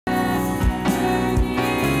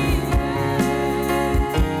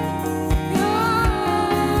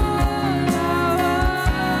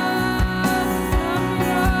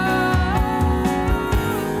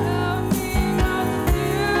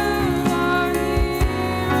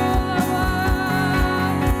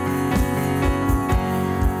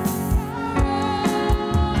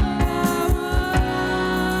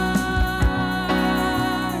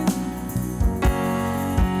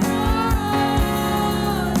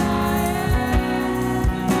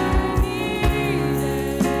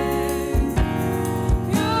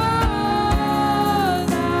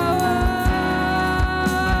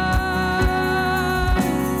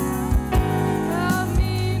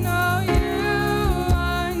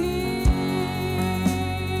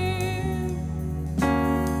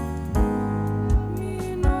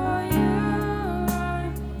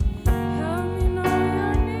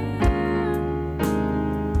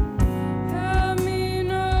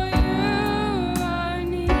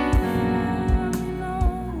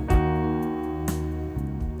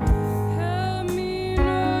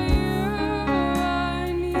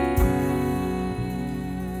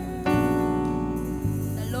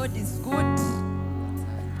is good,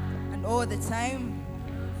 and all the time.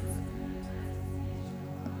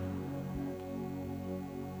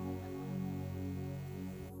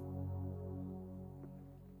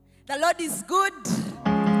 The Lord is good,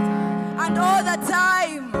 and all the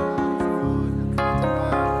time.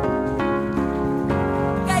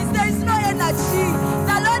 Guys, there is no energy.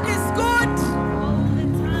 The Lord is good,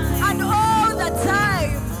 and all the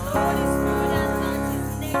time.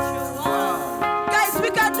 Guys, we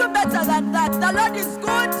can do better than that. The Lord is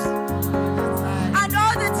good, and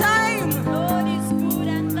all the time.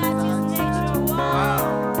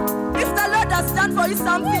 If the Lord has done for you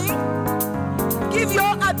something, give you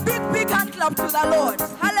a big hand clap to the Lord.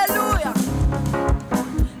 Hallelujah.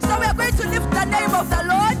 So we are going to lift the name of the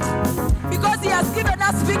Lord because he has given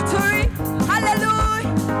us victory.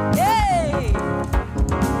 Hallelujah. Hey.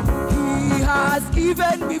 He has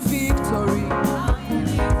given me victory.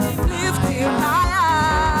 Lift him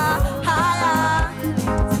higher, higher.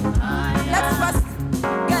 Let's first,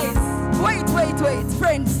 guys, wait.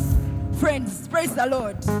 Friends, praise the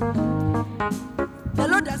Lord. The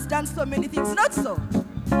Lord has done so many things, not so.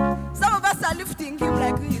 Some of us are lifting him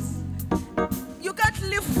like this. You can't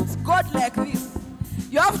lift God like this.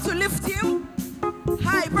 You have to lift him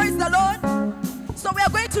high. Praise the Lord. So we are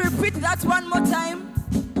going to repeat that one more time.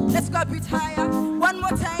 Let's go a bit higher. One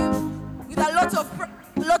more time with a lot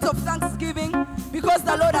of thanksgiving because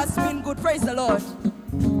the Lord has been good. Praise the Lord.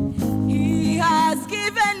 He has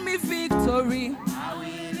given me victory. I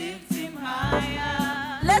will lift him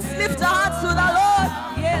higher. Let's lift our hearts to the Lord.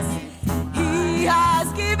 Yes. He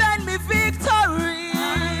has given me victory.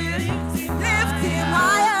 Lift him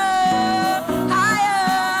higher,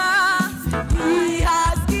 higher. He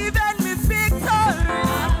has given me victory.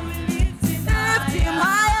 Lift him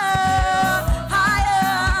higher,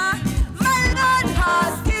 higher. My Lord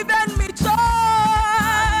has given me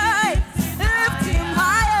joy. Lift him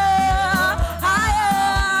higher,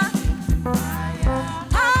 higher.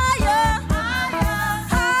 Higher, higher,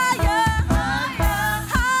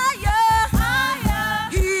 higher.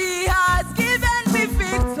 He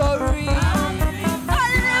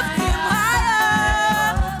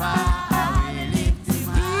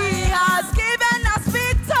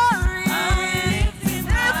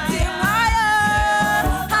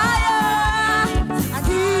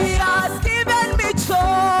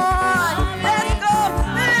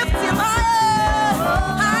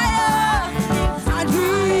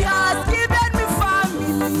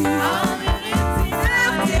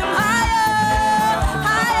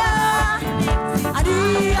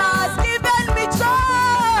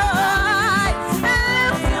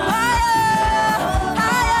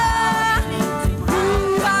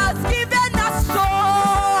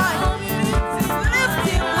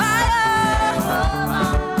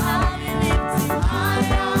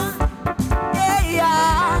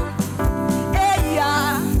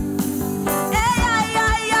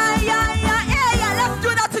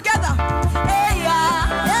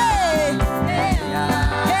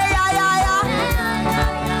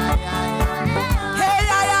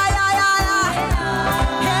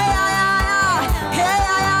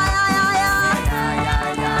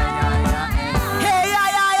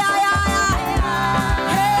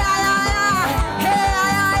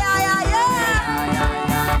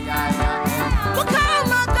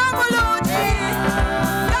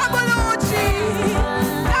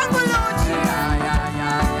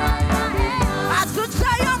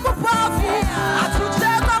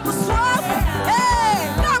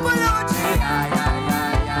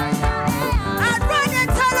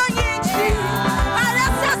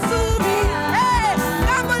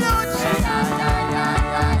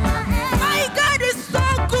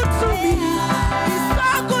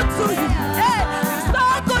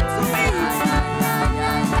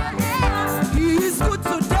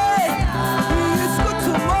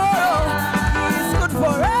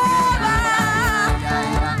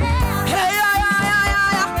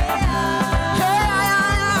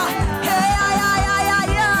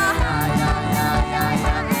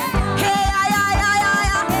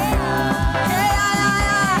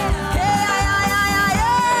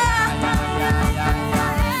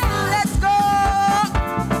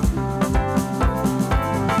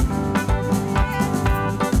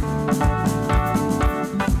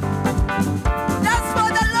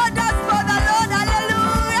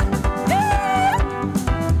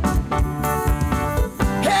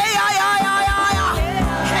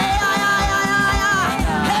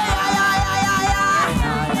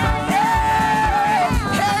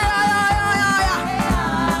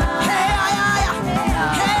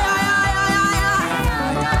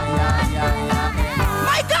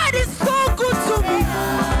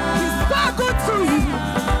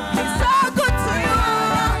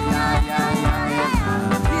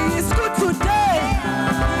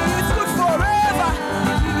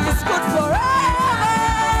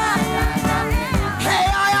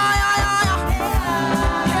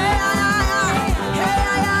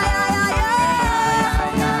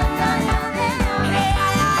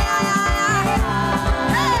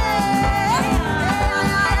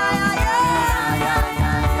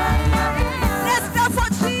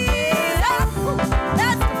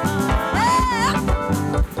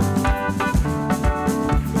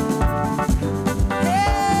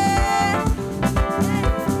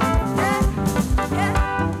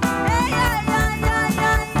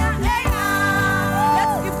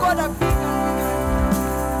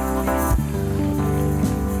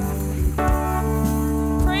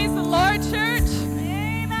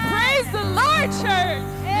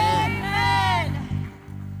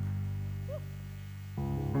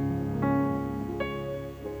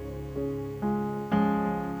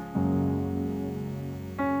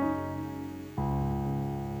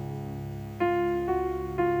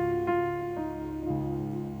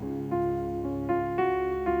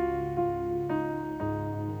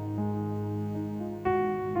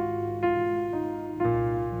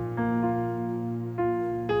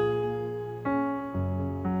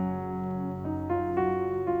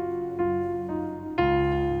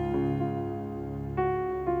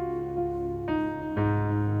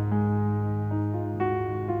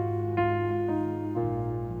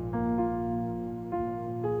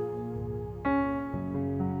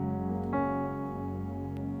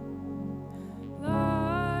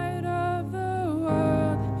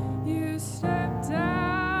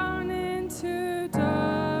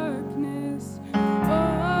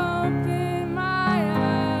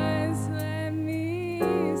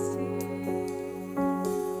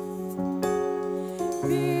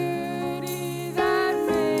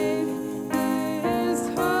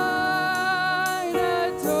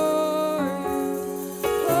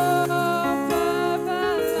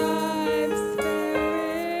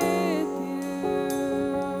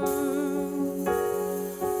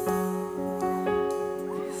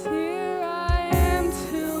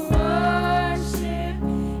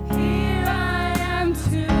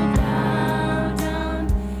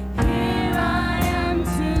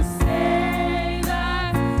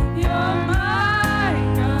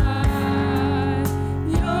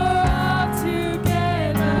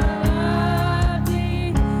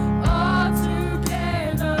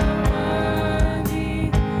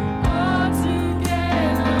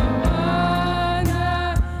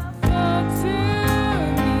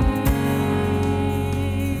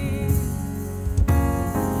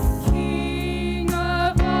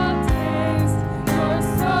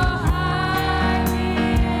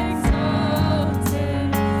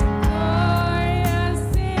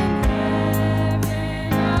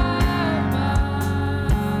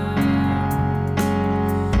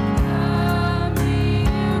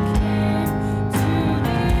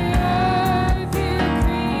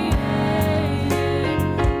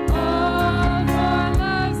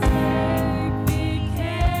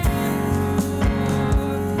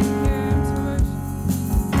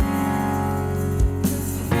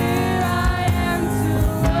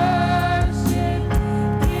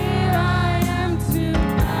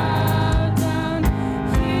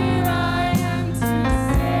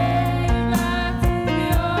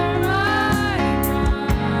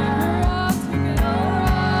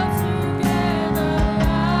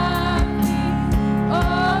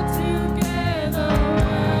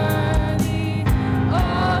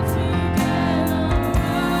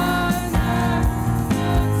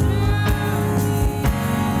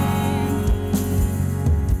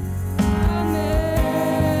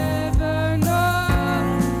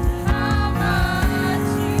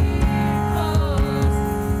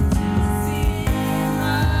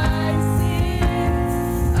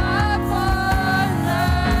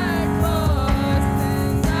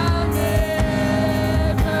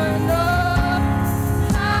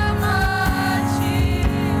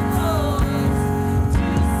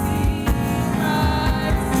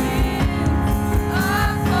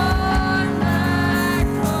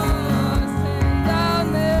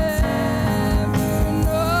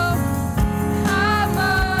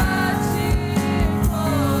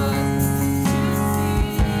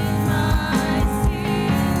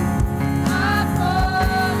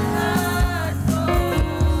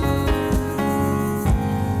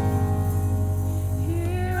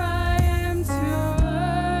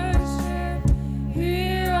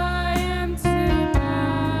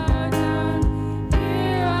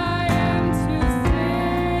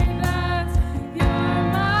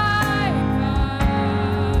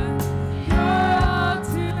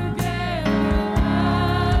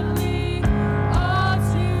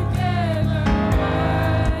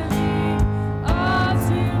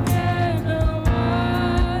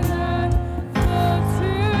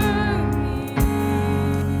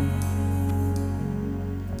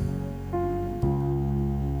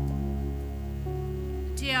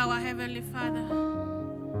Heavenly Father,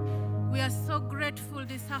 we are so grateful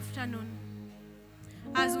this afternoon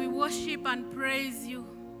as we worship and praise you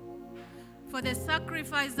for the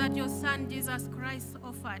sacrifice that your Son Jesus Christ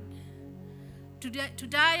offered to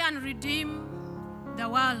die and redeem the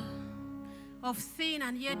world of sin,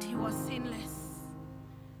 and yet he was sinless.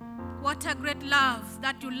 What a great love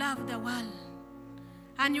that you love the world,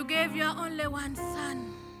 and you gave your only one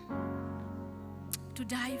Son to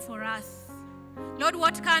die for us. Lord,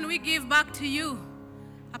 what can we give back to you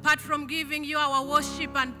apart from giving you our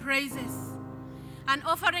worship and praises and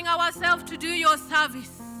offering ourselves to do your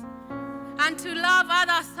service and to love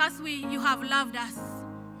others as you have loved us?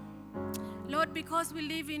 Lord, because we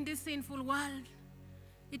live in this sinful world,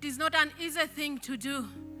 it is not an easy thing to do.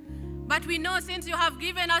 But we know, since you have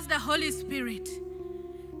given us the Holy Spirit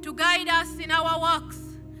to guide us in our walks,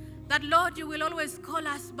 that, Lord, you will always call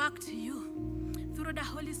us back to you through the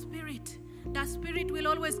Holy Spirit. The Spirit will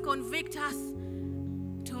always convict us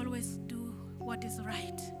to always do what is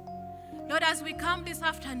right. Lord, as we come this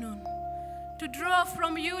afternoon to draw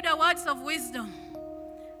from you the words of wisdom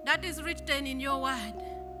that is written in your word,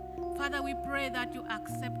 Father, we pray that you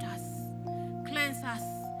accept us, cleanse us.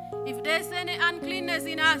 If there's any uncleanness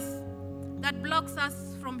in us that blocks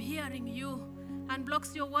us from hearing you and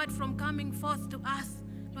blocks your word from coming forth to us,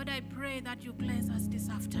 Lord, I pray that you cleanse us this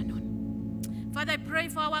afternoon. Father, I pray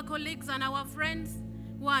for our colleagues and our friends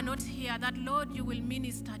who are not here, that, Lord, you will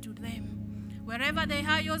minister to them. Wherever they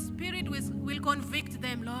are, your Spirit will convict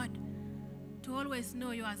them, Lord, to always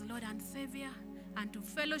know you as Lord and Savior, and to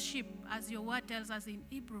fellowship, as your word tells us in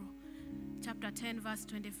Hebrew chapter 10, verse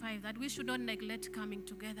 25, that we should not neglect coming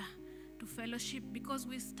together to fellowship, because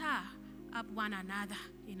we stir up one another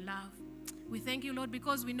in love. We thank you, Lord,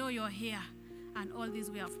 because we know you're here, and all this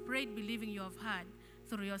we have prayed, believing you have heard,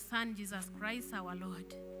 through your Son, Jesus Christ, our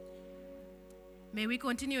Lord. May we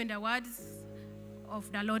continue in the words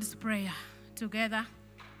of the Lord's Prayer together.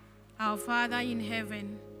 Our Father in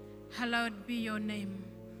heaven, hallowed be your name.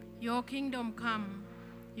 Your kingdom come,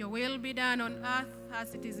 your will be done on earth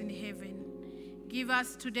as it is in heaven. Give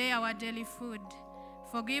us today our daily food.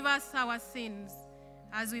 Forgive us our sins,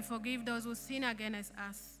 as we forgive those who sin against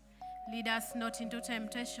us. Lead us not into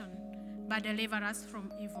temptation, but deliver us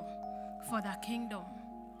from evil. For the kingdom,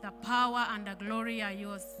 the power, and the glory are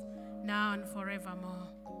yours, now and forevermore.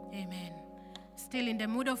 Amen. Still in the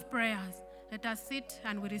mood of prayers, let us sit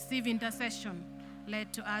and we receive intercession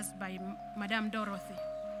led to us by Madame Dorothy.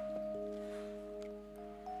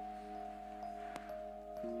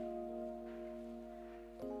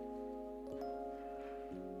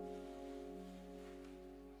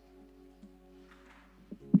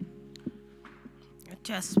 Let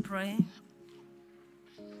us pray.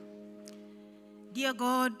 Dear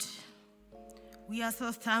God, we are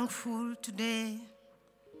so thankful today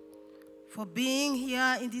for being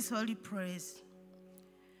here in this holy praise.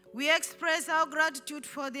 We express our gratitude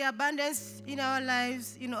for the abundance in our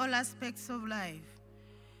lives, in all aspects of life.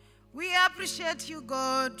 We appreciate you,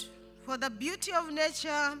 God, for the beauty of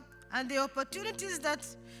nature and the opportunities that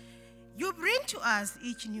you bring to us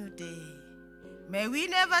each new day. May we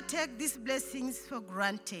never take these blessings for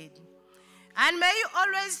granted. And may you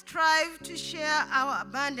always strive to share our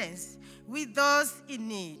abundance with those in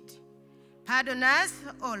need. Pardon us,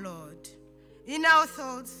 O Lord, in our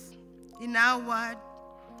thoughts, in our word,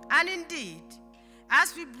 and indeed,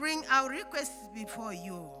 as we bring our requests before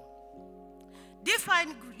you.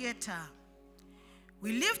 Divine Creator,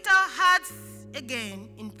 we lift our hearts again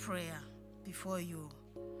in prayer before you,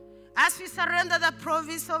 as we surrender the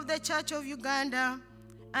province of the Church of Uganda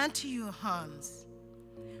unto your hands.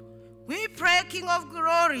 We pray, King of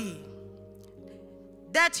Glory,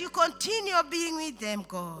 that you continue being with them,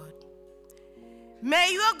 God.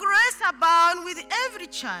 May your grace abound with every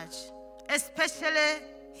church, especially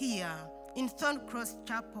here in Thorncross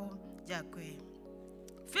Chapel, Jagwe.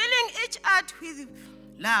 Filling each heart with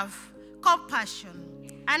love, compassion,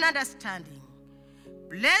 and understanding.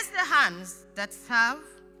 Bless the hands that serve,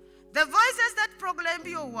 the voices that proclaim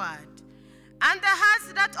your word, and the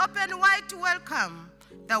hearts that open wide to welcome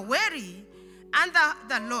the weary and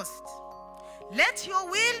the lost. Let your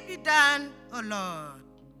will be done, O Lord.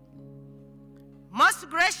 Most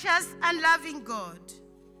gracious and loving God,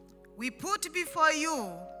 we put before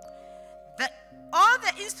you all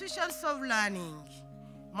the institutions of learning,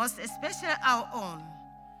 most especially our own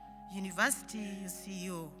University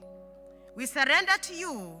UCU. We surrender to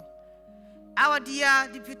you, our dear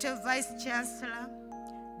Deputy Vice Chancellor,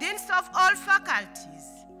 deans of all faculties,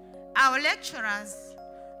 our lecturers,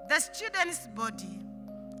 the students' body,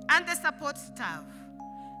 and the support staff.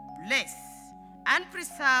 Bless and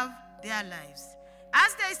preserve their lives.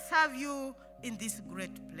 as they serve you in this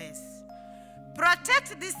great place.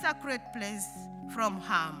 Protect this sacred place from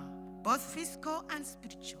harm, both physical and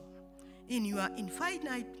spiritual, in your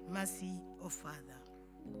infinite mercy, O Father.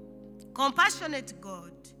 Compassionate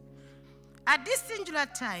God, at this singular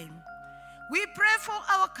time, we pray for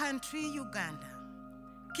our country, Uganda.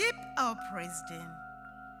 Keep our president,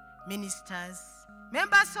 ministers,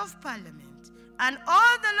 members of parliament, and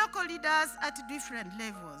all the local leaders at different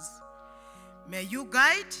levels. May you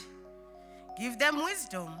guide, give them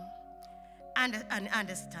wisdom and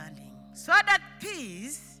understanding, so that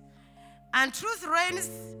peace and truth reigns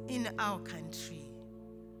in our country.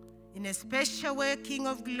 In a special way, King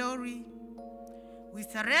of Glory, we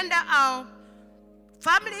surrender our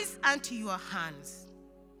families unto your hands.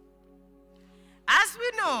 As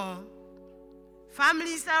we know,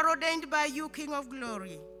 families are ordained by you, King of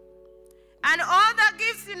Glory, and all the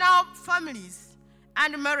gifts in our families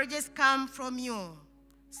and marriages come from you,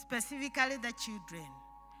 specifically the children.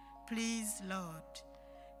 Please, Lord,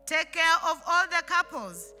 take care of all the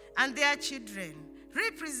couples and their children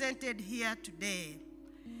represented here today.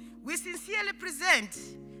 We sincerely present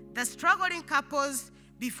the struggling couples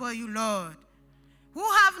before you, Lord, who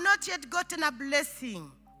have not yet gotten a blessing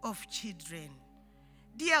of children.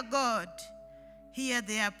 Dear God, hear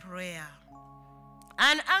their prayer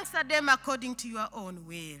and answer them according to your own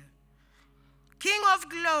will. King of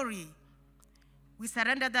Glory, we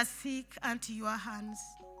surrender the sick unto your hands,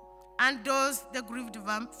 and those, the grieved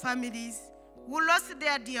families who lost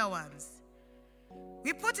their dear ones.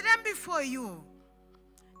 We put them before you,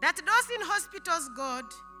 that those in hospitals, God,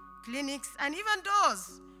 clinics, and even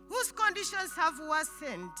those whose conditions have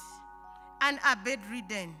worsened and are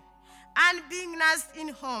bedridden and being nursed in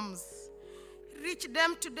homes, reach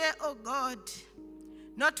them today, O God,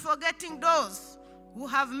 not forgetting those who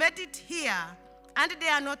have made it here and they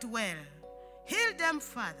are not well. Heal them,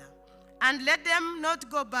 Father, and let them not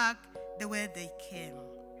go back the way they came.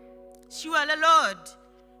 Surely, Lord,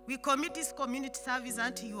 we commit this community service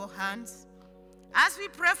unto your hands as we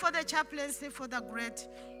pray for the chaplaincy for the great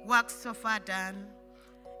works so far done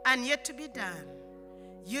and yet to be done.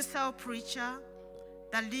 Use our preacher,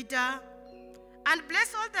 the leader, and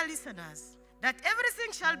bless all the listeners, that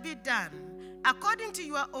everything shall be done according to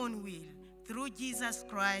your own will, through Jesus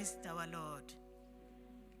Christ our Lord.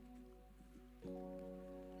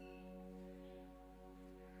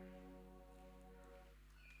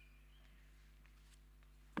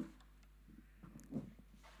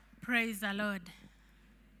 Praise the Lord.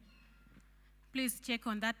 Please check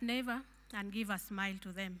on that neighbor and give a smile to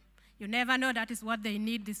them. You never know, that is what they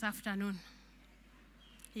need this afternoon.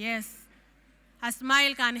 Yes, a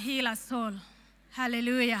smile can heal a soul.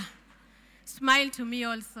 Hallelujah. Smile to me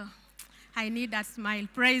also. I need that smile.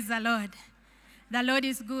 Praise the Lord. The Lord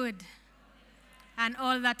is good, and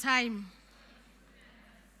all the time.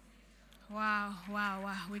 Wow, wow,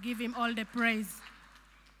 wow. We give him all the praise.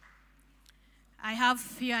 I have a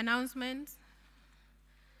few announcements.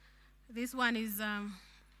 This one is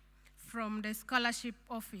from the scholarship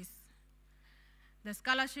office. The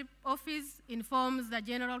scholarship office informs the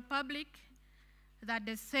general public that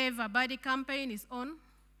the Save a Body campaign is on.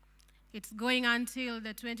 It's going until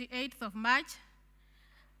the 28th of March.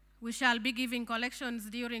 We shall be giving collections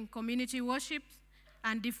during community worship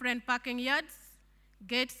and different parking yards,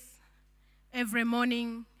 gates, every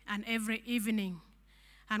morning and every evening.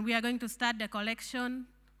 And we are going to start the collection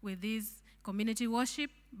with these community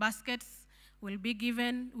worship. Baskets will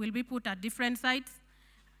be put at different sites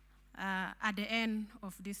at the end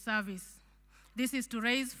of this service. This is to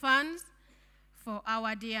raise funds for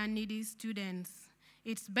our dear needy students.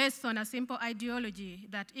 It's based on a simple ideology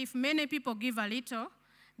that if many people give a little,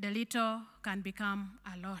 the little can become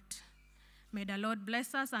a lot. May the Lord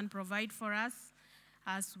bless us and provide for us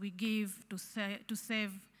as we give to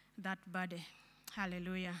save that body.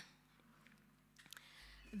 Hallelujah.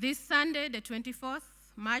 This Sunday, the 24th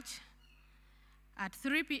March, at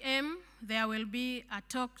 3 p.m., there will be a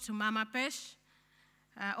talk to Mama Pesh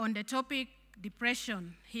on the topic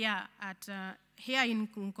depression here in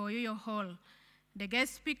Nkoyoyo Hall. The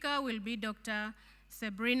guest speaker will be Dr.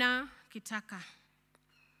 Sabrina Kitaka.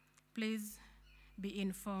 Please be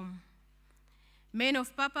informed. Men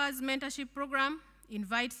of Papa's mentorship program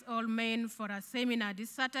invites all men for a seminar this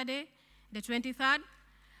Saturday, the 23rd,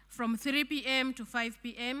 from 3 p.m. to 5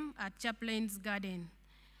 p.m. at Chaplin's Garden.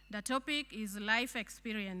 The topic is life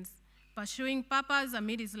experience, pursuing purpose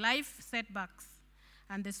amid life setbacks,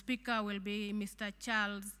 and the speaker will be Mr.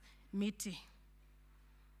 Charles Mitty.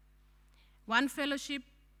 One fellowship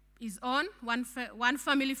is on, one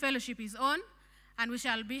family fellowship is on, and we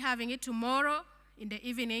shall be having it tomorrow in the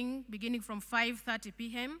evening, beginning from 5:30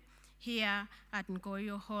 p.m. here at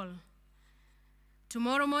Nkoyo Hall.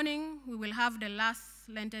 Tomorrow morning, we will have the last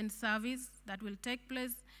Lenten service that will take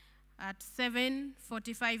place at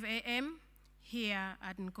 7:45 a.m. here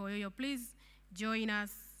at Nkoyo. Please join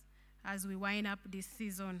us as we wind up this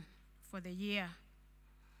season for the year.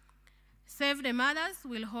 Save the Mothers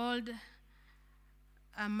will hold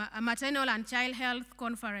a maternal and child health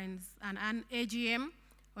conference and an AGM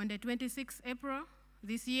on the 26th April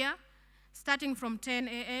this year, starting from 10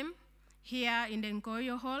 a.m. here in the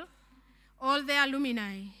Nkoyo Hall. All the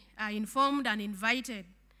alumni are informed and invited.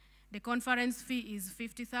 The conference fee is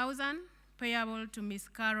 $50,000, payable to Ms.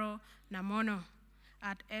 Carol Namono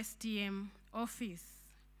at STM office.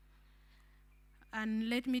 And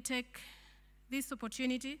let me take this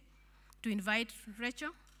opportunity to invite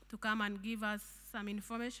Rachel to come and give us some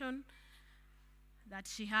information that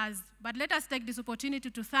she has. But let us take this opportunity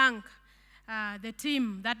to thank the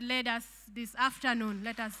team that led us this afternoon.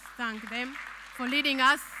 Let us thank them for leading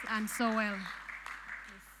us and so well.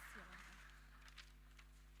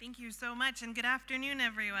 Thank you so much, and good afternoon,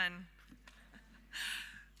 everyone.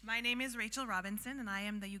 My name is Rachel Robinson, and I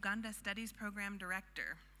am the Uganda Studies Program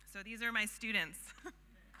Director. So these are my students,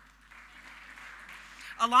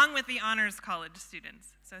 along with the Honors College students.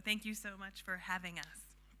 So thank you so much for having us.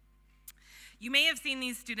 You may have seen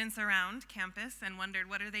these students around campus and wondered,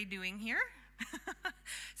 what are they doing here?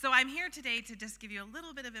 So I'm here today to just give you a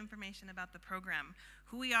little bit of information about the program,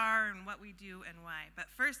 who we are and what we do and why. But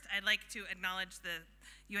first, I'd like to acknowledge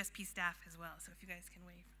the USP staff as well, so if you guys can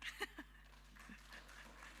wave.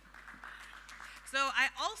 So I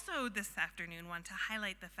also this afternoon want to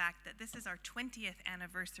highlight the fact that this is our 20th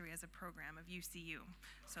anniversary as a program of UCU,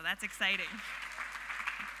 so that's exciting.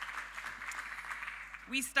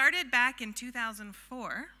 We started back in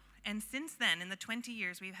 2004, and since then, in the 20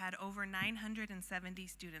 years, we've had over 970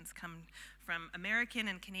 students come from American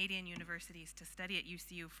and Canadian universities to study at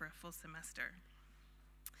UCU for a full semester.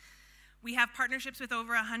 We have partnerships with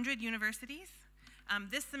over 100 universities.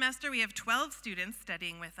 This semester, we have 12 students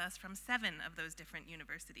studying with us from 7 of those different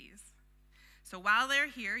universities. So while they're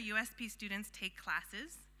here, USP students take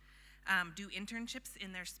classes, do internships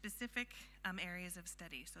in their specific areas of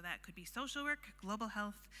study. So that could be social work, global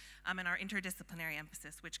health, and our interdisciplinary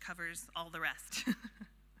emphasis, which covers all the rest.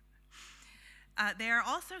 They are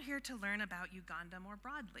also here to learn about Uganda more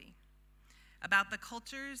broadly, about the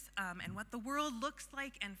cultures and what the world looks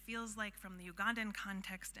like and feels like from the Ugandan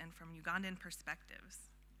context and from Ugandan perspectives.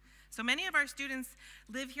 So many of our students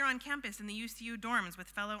live here on campus in the UCU dorms with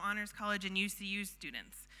fellow Honors College and UCU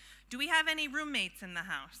students. Do we have any roommates in the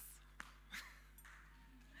house?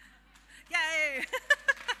 Yay!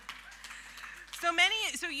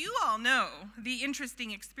 So you all know the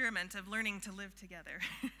interesting experiment of learning to live together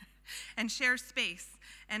and share space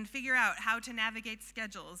and figure out how to navigate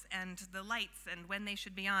schedules and the lights and when they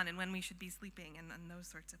should be on and when we should be sleeping and those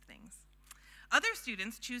sorts of things. Other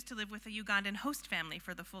students choose to live with a Ugandan host family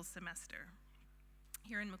for the full semester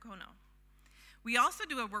here in Mukono. We also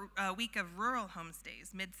do a week of rural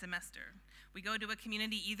homestays mid-semester. We go to a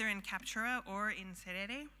community either in Kapchura or in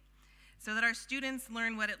Serere so that our students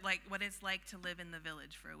learn what it's like to live in the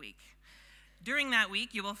village for a week. During that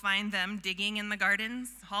week, you will find them digging in the gardens,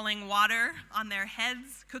 hauling water on their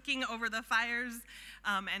heads, cooking over the fires,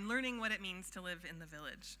 and learning what it means to live in the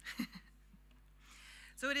village.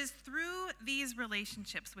 So it is through these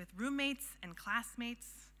relationships with roommates and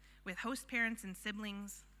classmates, with host parents and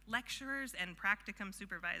siblings, lecturers and practicum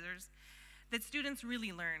supervisors, that students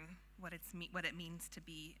really learn what it means to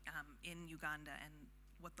be in Uganda and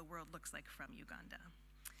what the world looks like from Uganda.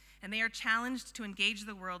 And they are challenged to engage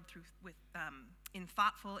the world in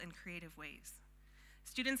thoughtful and creative ways.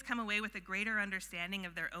 Students come away with a greater understanding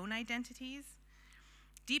of their own identities,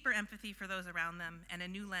 deeper empathy for those around them, and a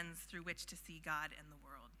new lens through which to see God and the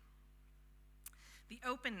world. The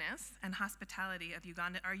openness and hospitality of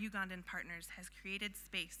our Ugandan partners has created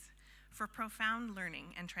space for profound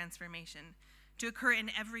learning and transformation to occur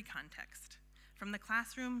in every context, from the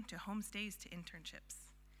classroom to homestays to internships.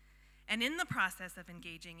 And in the process of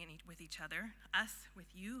engaging with each other, us with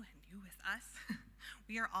you and you with us,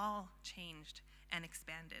 we are all changed and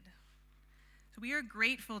expanded. So we are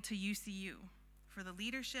grateful to UCU for the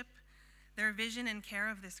leadership, their vision and care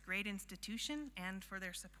of this great institution, and for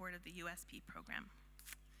their support of the USP program.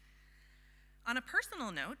 On a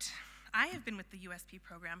personal note, I have been with the USP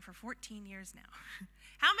program for 14 years now.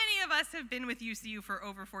 How many of us have been with UCU for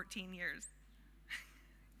over 14 years?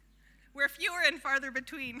 We're fewer and farther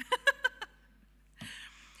between.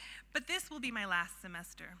 But this will be my last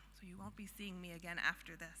semester, so you won't be seeing me again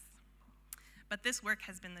after this. but this work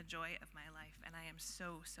has been the joy of my life, and I am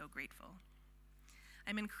so, so grateful.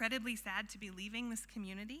 I'm incredibly sad to be leaving this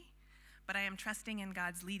community, but I am trusting in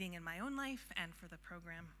God's leading in my own life and for the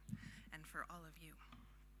program and for all of you.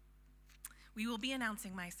 We will be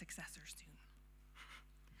announcing my successor soon.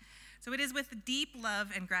 So it is with deep love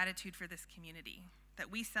and gratitude for this community that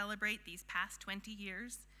we celebrate these past 20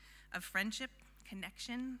 years of friendship,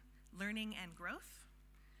 connection, learning, and growth,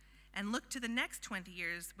 and look to the next 20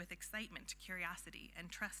 years with excitement, curiosity, and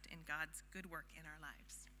trust in God's good work in our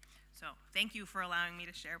lives. So thank you for allowing me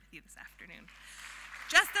to share with you this afternoon.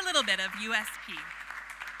 Just a little bit of USP.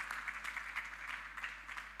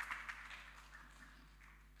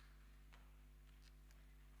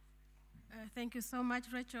 Thank you so much,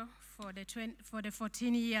 Rachel, for the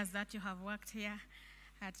 14 years that you have worked here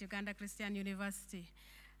at Uganda Christian University.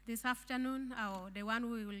 This afternoon, the one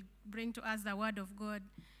who will bring to us the Word of God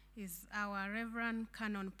is our Reverend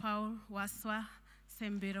Canon Paul Waswa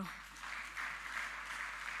Ssembiro.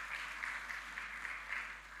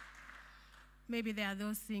 Maybe there are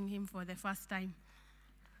those seeing him for the first time.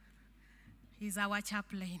 He's our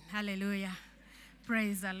chaplain. Hallelujah.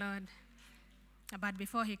 Praise the Lord. But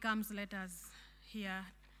before he comes, let us hear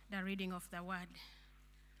the reading of the word.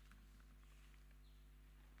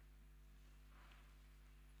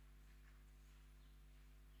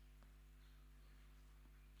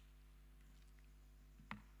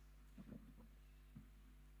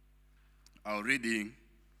 Our reading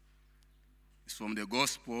is from the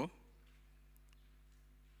Gospel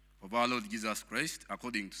of our Lord Jesus Christ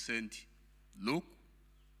according to St. Luke,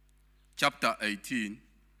 chapter 18,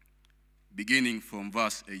 beginning from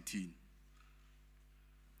verse 18.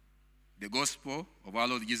 The Gospel of our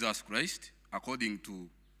Lord Jesus Christ according to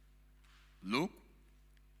Luke,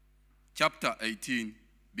 chapter 18,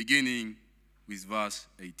 beginning with verse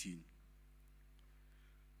 18.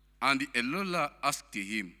 And a ruler asked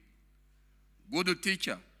him, "Good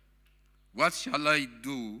teacher, what shall I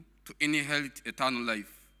do to inherit eternal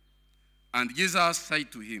life?" And Jesus said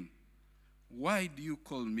to him, "Why do you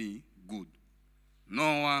call me good?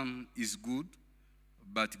 No one is good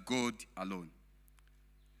but God alone.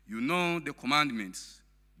 You know the commandments: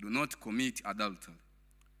 do not commit adultery,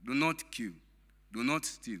 do not kill, do not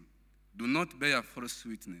steal, do not bear false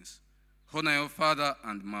witness, honor your father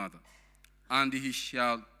and mother." And he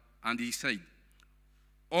said,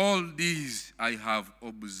 "All these I have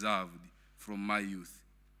observed from my youth."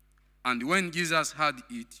 And when Jesus heard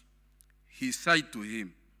it, he said to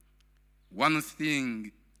him, "One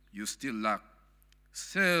thing you still lack.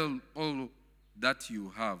 Sell all that you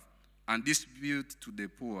have and distribute to the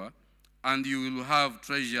poor, and you will have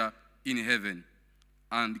treasure in heaven.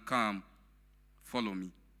 And come, follow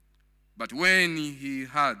me." But when he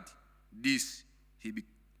heard this, he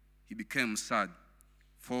became sad,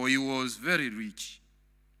 for he was very rich.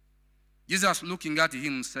 Jesus, looking at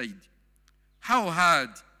him, said, "How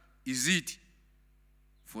hard is it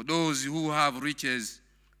for those who have riches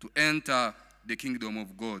to enter the kingdom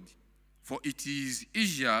of God? For it is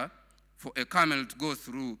easier for a camel to go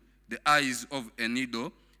through the eyes of a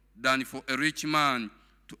needle than for a rich man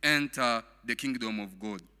to enter the kingdom of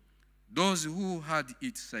God." Those who heard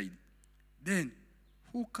it said, "Then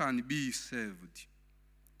who can be saved?"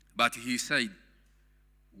 But he said,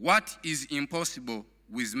 "What is impossible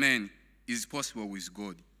with men is possible with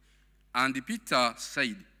God." And Peter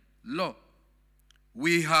said, "Lo,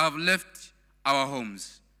 we have left our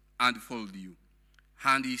homes and followed you."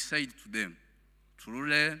 And he said to them,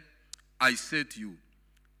 "Truly I say to you,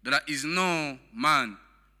 there is no man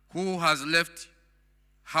who has left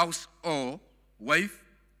house or wife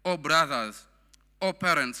or brothers or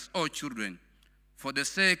parents or children for the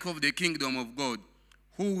sake of the kingdom of God,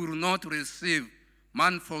 who will not receive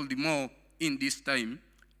manifold more in this time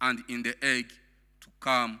and in the age to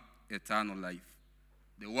come eternal life."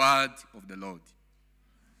 The word of the Lord.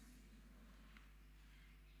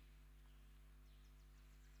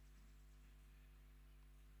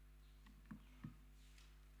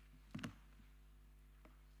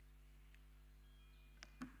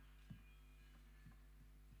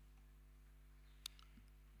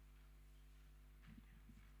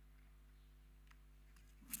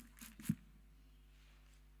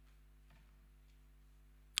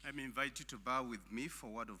 Let me invite you to bow with me for a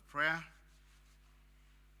word of prayer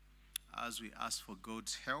as we ask for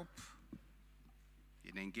God's help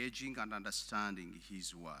in engaging and understanding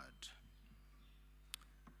His word.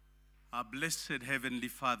 Our blessed Heavenly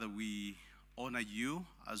Father, we honor you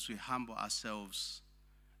as we humble ourselves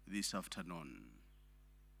this afternoon.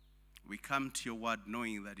 We come to your word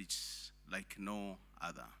knowing that it's like no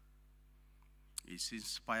other. It's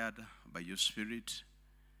inspired by your Spirit,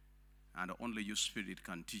 and only your Spirit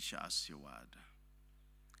can teach us your word.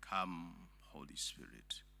 Come, Holy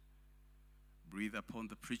Spirit. Breathe upon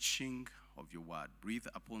the preaching of your word. Breathe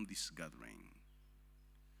upon this gathering.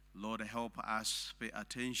 Lord, help us pay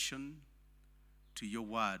attention to your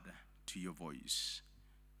word, to your voice.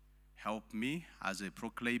 Help me as I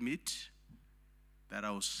proclaim it, that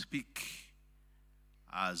I will speak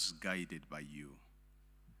as guided by you,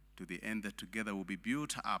 to the end that together we'll be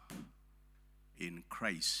built up in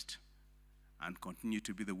Christ and continue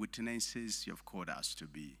to be the witnesses you have called us to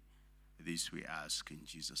be. This we ask in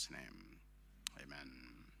Jesus' name. Amen.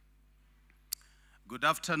 Good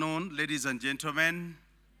afternoon, ladies and gentlemen.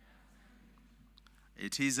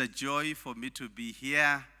 It is a joy for me to be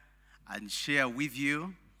here and share with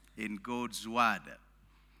you in God's word.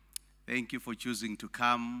 Thank you for choosing to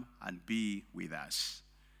come and be with us.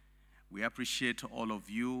 We appreciate all of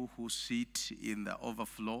you who sit in the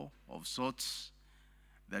overflow of sorts,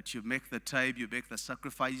 that you make the time, you make the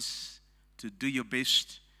sacrifice to do your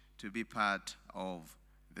best to be part of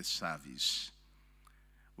the service.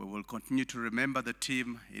 We will continue to remember the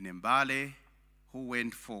team in Mbale who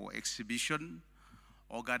went for exhibition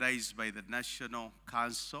organized by the National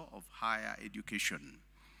Council of Higher Education.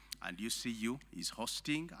 And UCU is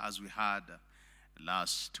hosting, as we had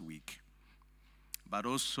last week. But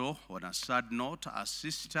also, on a sad note, our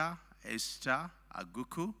sister, Esther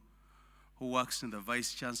Aguku, who works in the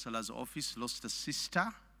Vice Chancellor's office, lost a sister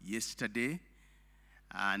yesterday,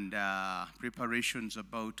 and preparations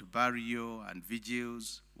about burial and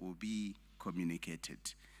vigils will be communicated.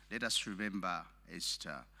 Let us remember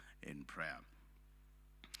Esther in prayer.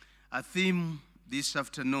 Our theme this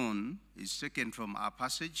afternoon is taken from our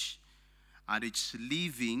passage, and it's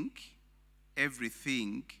leaving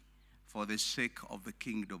everything for the sake of the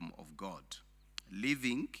kingdom of God.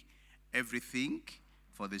 Leaving everything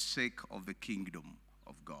for the sake of the kingdom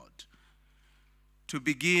of God. To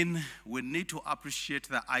begin, we need to appreciate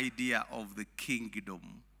the idea of the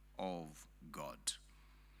kingdom of God.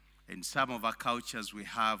 In some of our cultures, we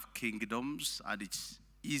have kingdoms, and it's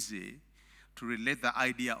easy to relate the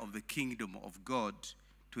idea of the kingdom of God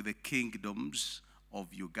to the kingdoms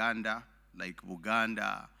of Uganda, like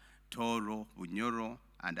Buganda, Toro, Bunyoro,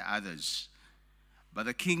 and others. But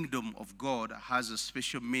the kingdom of God has a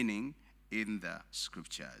special meaning in the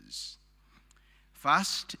scriptures.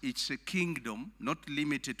 First, it's a kingdom not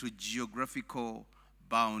limited to geographical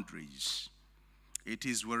boundaries. It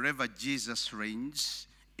is wherever Jesus reigns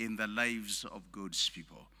in the lives of God's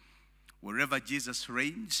people. Wherever Jesus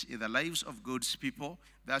reigns in the lives of God's people,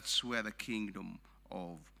 that's where the kingdom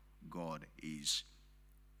of God is.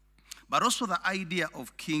 But also the idea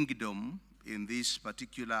of kingdom in this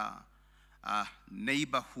particular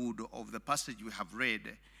neighborhood of the passage we have read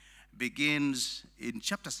begins in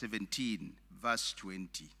chapter 17, verse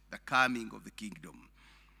 20, the coming of the kingdom.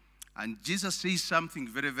 And Jesus says something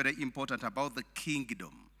very, very important about the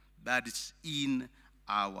kingdom that is in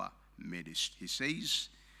our midst. He says,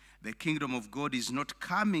 the kingdom of God is not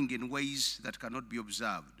coming in ways that cannot be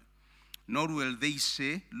observed, nor will they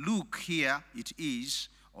say, look, here it is,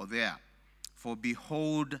 or there. For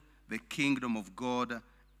behold, the kingdom of God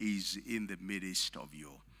is in the midst of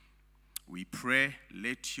you. We pray,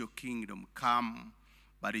 let your kingdom come,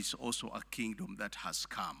 but it's also a kingdom that has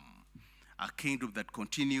come. A kingdom that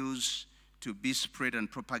continues to be spread and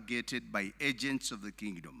propagated by agents of the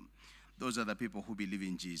kingdom. Those are the people who believe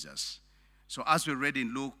in Jesus. So as we read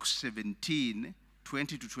in Luke 17,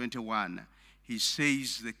 20 to 21, he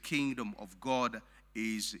says the kingdom of God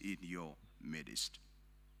is in your midst.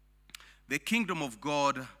 The kingdom of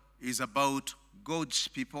God is about God's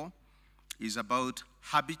people, is about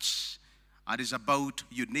habits, and is about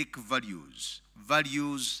unique values,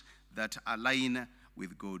 values that align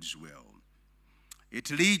with God's will.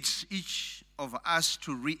 It leads each of us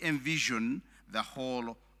to re-envision the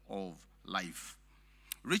whole of life.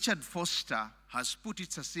 Richard Foster has put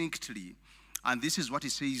it succinctly, and this is what he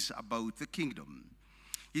says about the kingdom.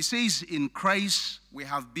 He says, in Christ we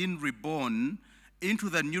have been reborn into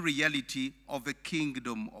the new reality of the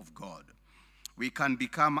kingdom of God. We can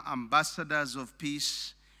become ambassadors of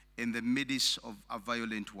peace in the midst of a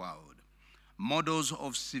violent world, models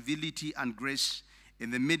of civility and grace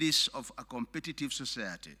in the midst of a competitive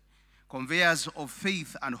society, conveyors of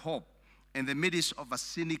faith and hope in the midst of a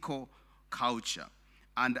cynical culture,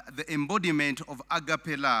 and the embodiment of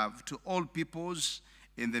agape love to all peoples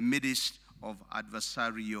in the midst of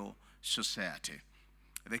adversarial society.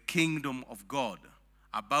 The kingdom of God,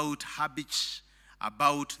 about habits,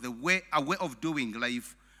 about a way of doing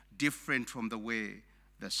life different from the way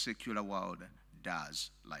the secular world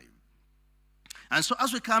does life. And so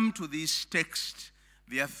as we come to this text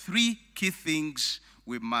There are three key things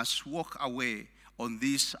we must walk away on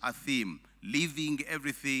this theme, leaving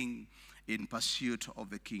everything in pursuit of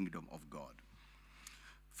the kingdom of God.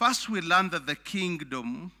 First, we learn that the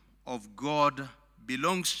kingdom of God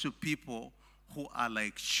belongs to people who are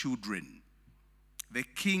like children. The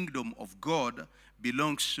kingdom of God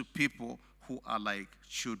belongs to people who are like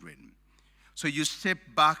children. So you step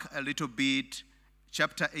back a little bit,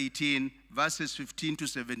 chapter 18, verses 15 to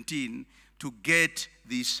 17, to get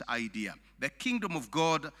this idea. The kingdom of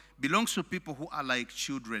God belongs to people who are like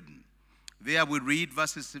children. There we read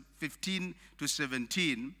verses 15 to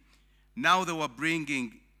 17. Now they were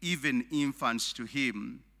bringing even infants to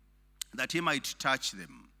him, that he might touch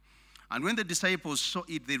them. And when the disciples saw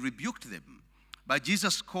it, they rebuked them. But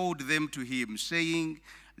Jesus called them to him, saying,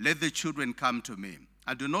 let the children come to me,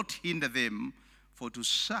 and do not hinder them, for to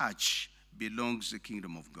such belongs the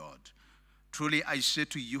kingdom of God. Truly I say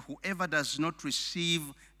to you, whoever does not receive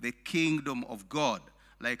the kingdom of God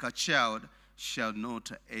like a child shall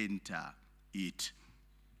not enter it.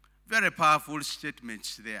 Very powerful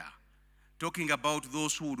statements there, talking about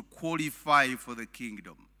those who would qualify for the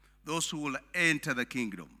kingdom, those who will enter the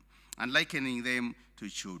kingdom, and likening them to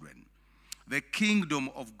children. The kingdom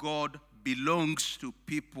of God belongs to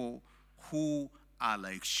people who are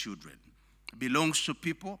like children. Belongs to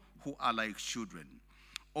people who are like children.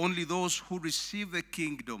 Only those who receive the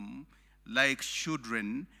kingdom like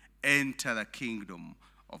children enter the kingdom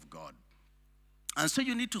of God. And so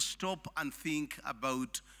you need to stop and think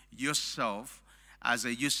about yourself as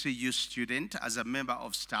a UCU student, as a member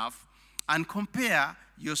of staff, and compare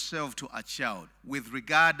yourself to a child with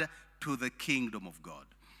regard to the kingdom of God.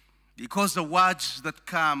 Because the words that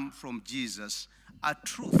come from Jesus are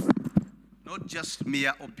truth, not just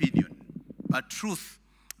mere opinion, but truth.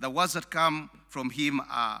 The words that come from him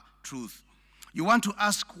are truth. You want to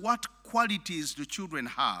ask, what qualities do children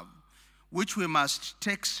have which we must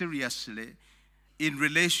take seriously in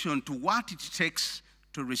relation to what it takes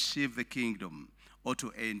to receive the kingdom or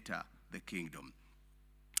to enter the kingdom?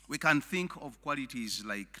 We can think of qualities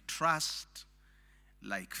like trust,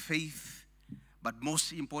 like faith, but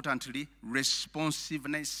most importantly,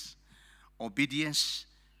 responsiveness, obedience,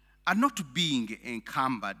 and not being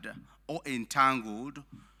encumbered or entangled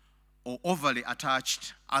or overly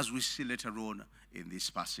attached, as we see later on in this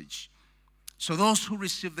passage. So those who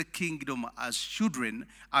receive the kingdom as children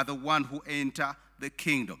are the ones who enter the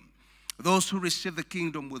kingdom. Those who receive the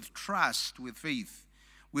kingdom with trust, with faith,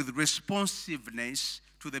 with responsiveness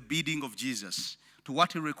to the bidding of Jesus, to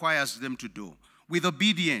what he requires them to do, with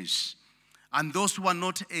obedience. And those who are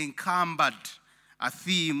not encumbered, a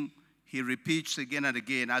theme he repeats again and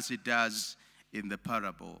again, as he does in the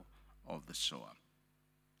parable of the sower.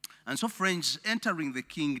 And so, friends, entering the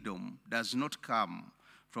kingdom does not come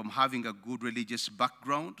from having a good religious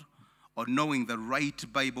background or knowing the right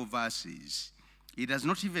Bible verses. It does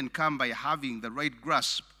not even come by having the right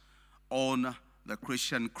grasp on the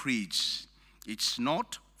Christian creeds. It's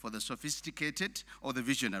not for the sophisticated or the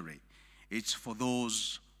visionary. It's for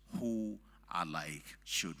those who are like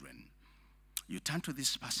children. You turn to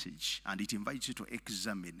this passage and it invites you to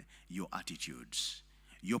examine your attitudes,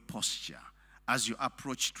 your posture, as you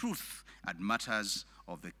approach truth and matters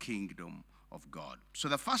of the kingdom of God. So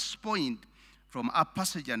the first point from our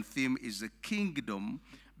passage and theme is the kingdom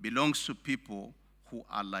belongs to people who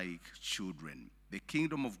are like children. The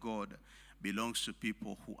kingdom of God belongs to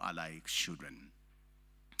people who are like children.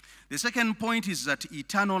 The second point is that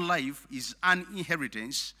eternal life is an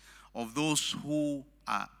inheritance of those who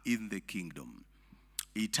are in the kingdom.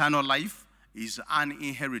 Eternal life is an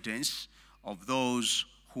inheritance of those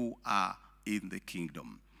who are in the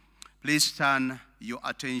kingdom. Please turn your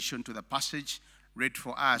attention to the passage read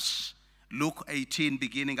for us, Luke 18,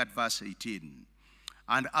 beginning at verse 18.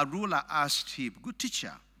 And a ruler asked him, good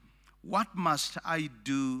teacher, what must I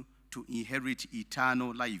do to inherit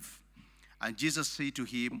eternal life? And Jesus said to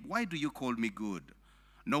him, why do you call me good?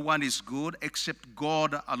 No one is good except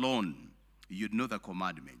God alone. You know the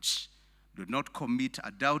commandments. Do not commit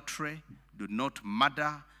adultery, do not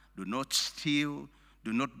murder, do not steal,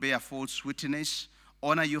 do not bear false witness,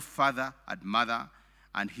 honor your father and mother.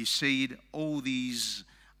 And he said, all these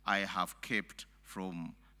I have kept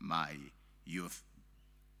from my youth.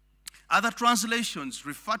 Other translations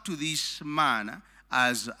refer to this man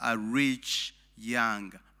as a rich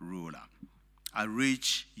young ruler. A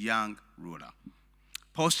rich young ruler.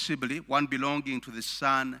 Possibly one belonging to the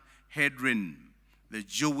Sanhedrin, the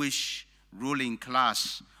Jewish ruling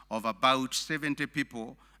class of about 70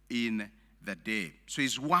 people in the day. So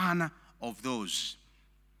he's one of those.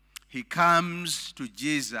 He comes to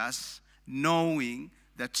Jesus knowing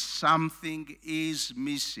that something is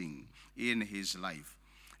missing in his life.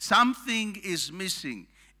 Something is missing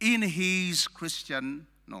in his Christian,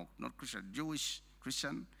 no, not Christian, Jewish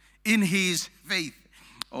Christian, in his faith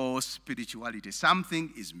or spirituality.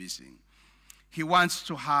 Something is missing. He wants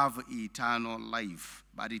to have eternal life,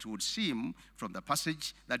 but it would seem from the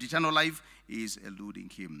passage that eternal life is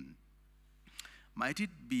eluding him. Might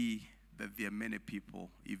it be that there are many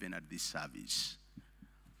people, even at this service,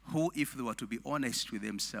 who, if they were to be honest with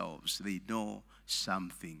themselves, they know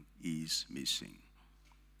something is missing.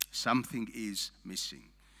 Something is missing.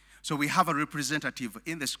 So we have a representative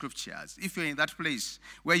in the scriptures. If you're in that place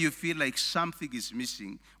where you feel like something is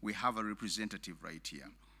missing, we have a representative right here.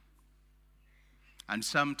 And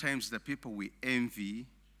sometimes the people we envy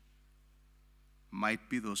might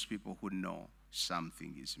be those people who know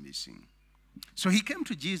something is missing. So he came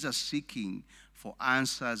to Jesus seeking for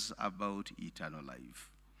answers about eternal life.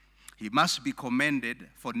 He must be commended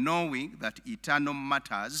for knowing that eternal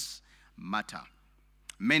matters matter.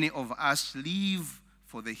 Many of us live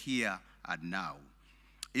for the here and now.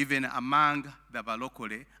 Even among the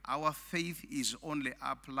Balokole, our faith is only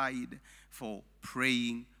applied for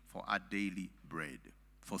praying for our daily bread,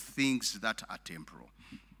 for things that are temporal.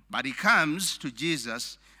 But he comes to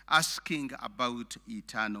Jesus asking about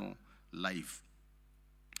eternal life.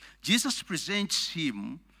 Jesus presents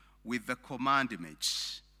him with the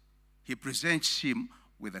commandments. He presents him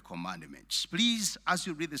with the commandments. Please, as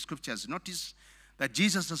you read the scriptures, notice that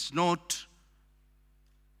Jesus does not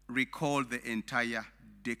recall the entire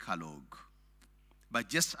Decalogue, but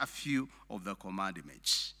just a few of the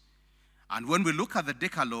commandments. And when we look at the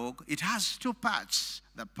Decalogue, it has two parts.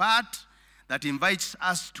 The part that invites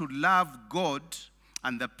us to love God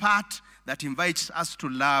and the part that invites us to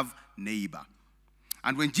love neighbor.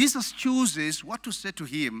 And when Jesus chooses what to say to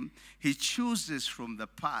him, he chooses from the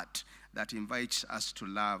part that invites us to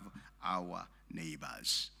love our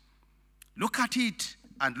neighbors. Look at it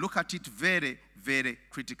and look at it very, very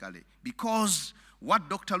critically, because what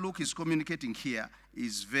Dr. Luke is communicating here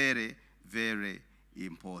is very, very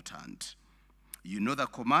important. You know the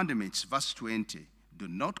commandments, verse 20, do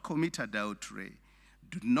not commit adultery,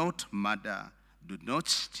 do not murder, do not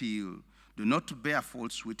steal, do not bear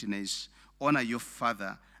false witness, honor your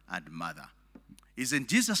father and mother. Isn't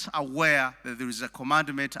Jesus aware that there is a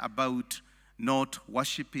commandment about not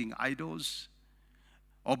worshiping idols,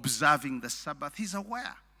 observing the Sabbath? He's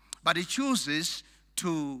aware. But he chooses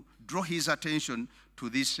to draw his attention to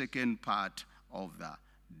this second part of the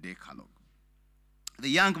Decalogue. The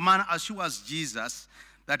young man assures Jesus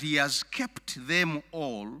that he has kept them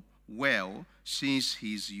all well since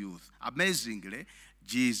his youth. Amazingly,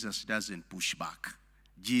 Jesus doesn't push back.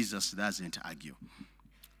 Jesus doesn't argue.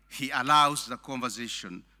 He allows the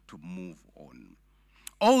conversation to move on.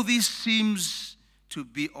 All this seems to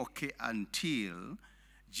be okay until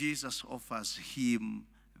Jesus offers him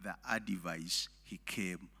the advice he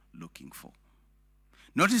came looking for.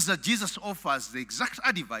 Notice that Jesus offers the exact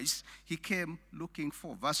advice he came looking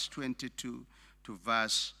for. Verse 22 to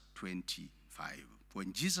verse 25.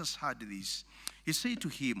 When Jesus heard this, he said to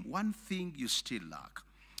him, one thing you still lack.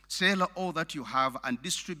 Sell all that you have and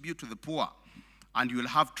distribute to the poor, and you will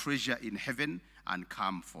have treasure in heaven, and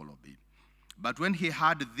come follow me. But when he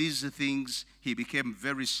heard these things, he became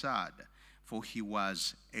very sad, for he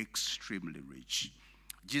was extremely rich.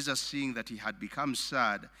 Jesus, seeing that he had become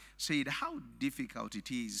sad, said, how difficult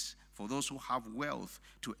it is for those who have wealth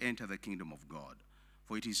to enter the kingdom of God.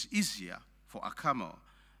 For it is easier for a camel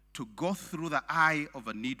to go through the eye of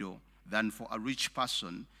a needle than for a rich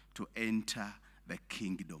person to enter the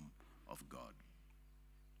kingdom of God.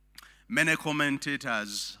 Many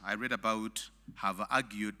commentators I read about have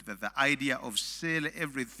argued that the idea of sell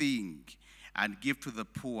everything and give to the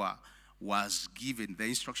poor was given, the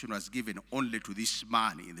instruction was given only to this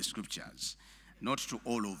man in the scriptures, not to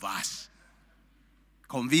all of us.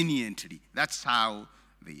 Conveniently, that's how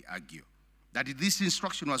they argue, that this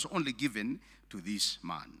instruction was only given to this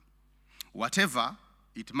man. Whatever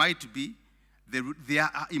it might be, there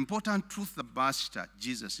are important truths the master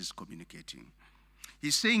Jesus is communicating.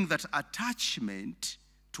 He's saying that attachment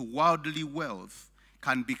to worldly wealth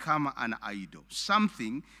can become an idol,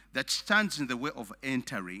 something that stands in the way of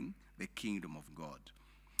entering the kingdom of God.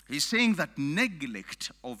 He's saying that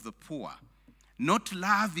neglect of the poor, not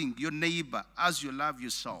loving your neighbor as you love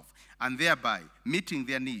yourself, and thereby meeting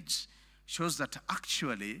their needs, shows that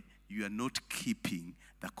actually you are not keeping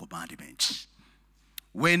the commandments.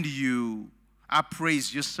 When you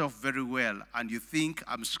appraise yourself very well and you think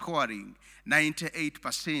I'm scoring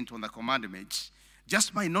 98% on the commandments,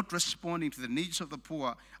 just by not responding to the needs of the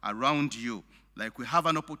poor around you, like we have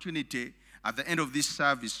an opportunity at the end of this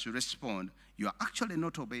service to respond, you are actually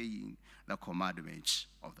not obeying the commandments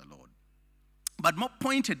of the Lord. But more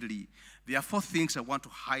pointedly, there are 4 things I want to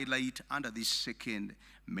highlight under this second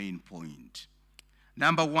main point.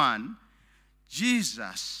 Number 1,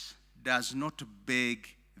 Jesus does not beg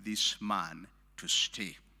this man to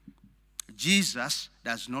stay. Jesus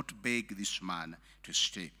does not beg this man to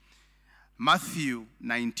stay. Matthew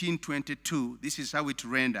 19:22, this is how it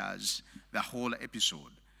renders the whole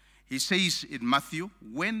episode. He says in Matthew,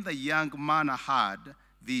 when the young man heard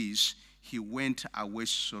this, he went away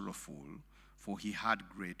sorrowful, for he had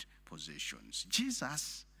great possessions.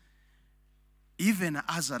 Jesus, even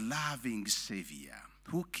as a loving Savior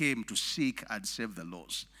who came to seek and save the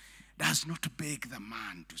lost, does not beg the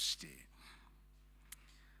man to stay.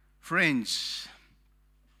 Friends,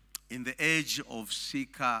 in the age of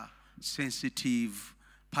seeker-sensitive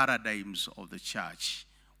paradigms of the church,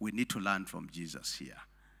 we need to learn from Jesus here.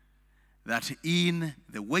 That in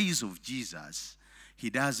the ways of Jesus, he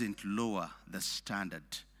doesn't lower the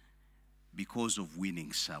standard because of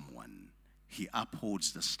winning someone. He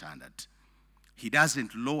upholds the standard. He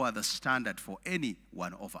doesn't lower the standard for any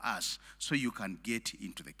one of us so you can get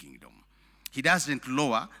into the kingdom. He doesn't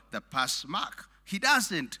lower the pass mark. He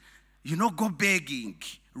doesn't, go begging.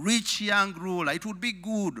 Rich young ruler, it would be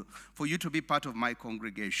good for you to be part of my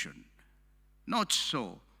congregation. Not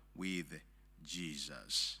so with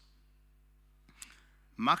Jesus.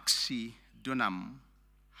 Maxi Dunham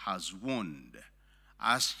has warned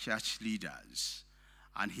us church leaders,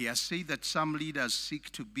 and he has said that some leaders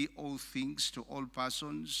seek to be all things to all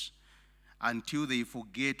persons until they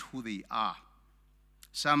forget who they are.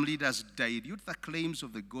 Some leaders dilute the claims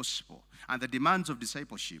of the gospel and the demands of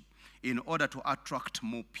discipleship in order to attract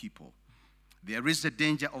more people. There is a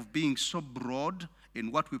danger of being so broad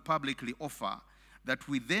in what we publicly offer that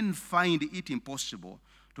we then find it impossible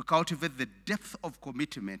to cultivate the depth of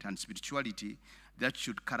commitment and spirituality that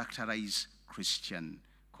should characterize Christian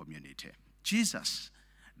community. Jesus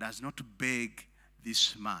does not beg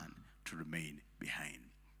this man to remain behind.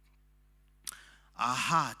 Our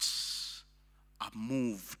hearts are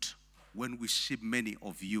moved when we see many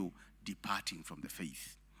of you departing from the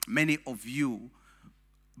faith. Many of you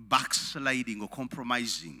backsliding or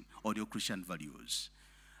compromising on your Christian values.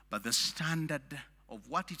 But the standard of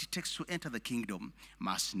what it takes to enter the kingdom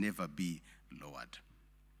must never be lowered.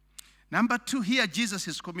 Number 2, here Jesus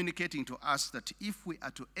is communicating to us that if we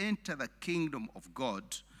are to enter the kingdom of God,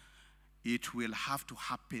 it will have to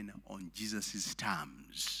happen on Jesus'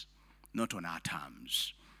 terms, not on our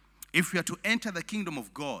terms. If we are to enter the kingdom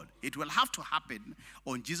of God, it will have to happen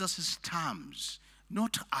on Jesus' terms,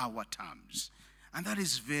 not our terms. And that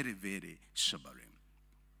is very, very sobering.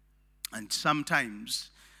 And sometimes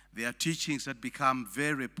there are teachings that become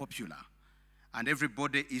very popular, and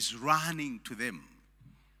everybody is running to them.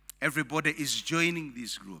 Everybody is joining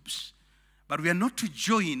these groups. But we are not to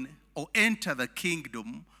join or enter the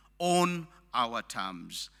kingdom on our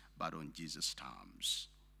terms, but on Jesus' terms.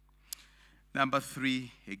 Number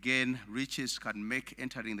 3, again, riches can make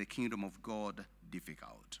entering the kingdom of God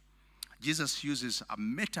difficult. Jesus uses a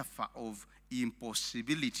metaphor of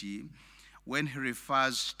impossibility when he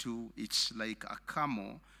refers to it's like a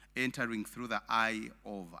camel entering through the eye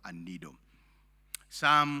of a needle.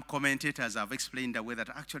 Some commentators have explained away that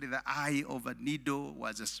actually the eye of a needle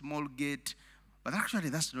was a small gate, but actually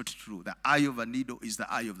that's not true. The eye of a needle is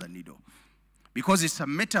the eye of the needle, because it's a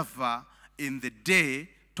metaphor in the day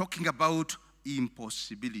talking about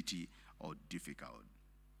impossibility or difficult.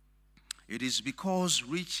 It is because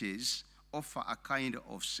riches offer a kind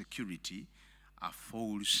of security, a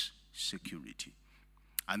false security.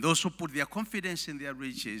 And those who put their confidence in their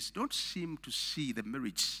riches don't seem to see the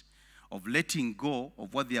merits of letting go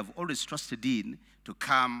of what they have always trusted in to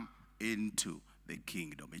come into the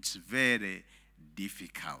kingdom. It's very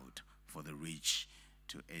difficult for the rich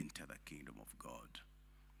to enter the kingdom of God.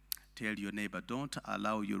 Tell your neighbor, don't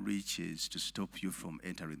allow your riches to stop you from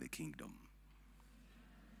entering the kingdom.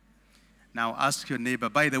 Now ask your neighbor,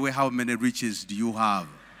 by the way, how many riches do you have?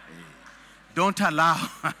 Don't allow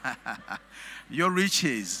your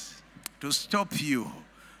riches to stop you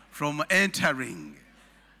from entering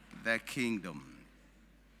the kingdom.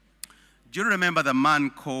 Do you remember the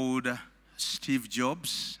man called Steve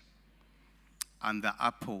Jobs and the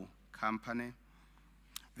Apple company?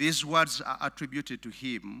 These words are attributed to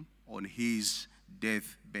him on his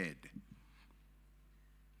deathbed.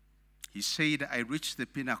 He said, I reached the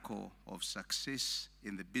pinnacle of success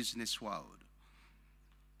in the business world.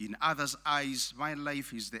 In others' eyes, my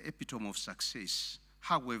life is the epitome of success.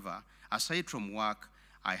 However, aside from work,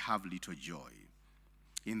 I have little joy.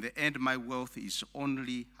 In the end, my wealth is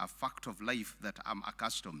only a fact of life that I'm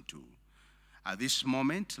accustomed to. At this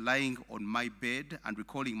moment, lying on my bed and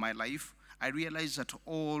recalling my life, I realize that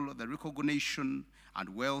all the recognition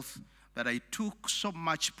and wealth that I took so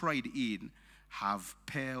much pride in have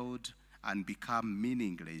paled and become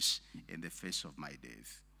meaningless in the face of my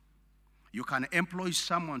death. You can employ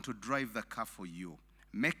someone to drive the car for you,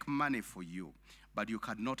 make money for you, but you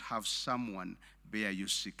cannot have someone bear your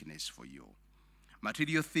sickness for you.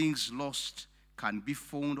 Material things lost can be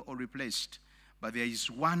found or replaced, but there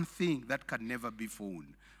is one thing that can never be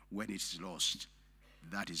found when it's lost.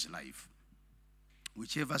 That is life.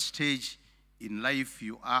 Whichever stage in life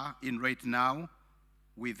you are in right now,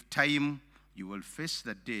 with time, you will face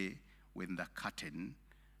the day when the curtain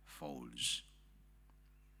falls.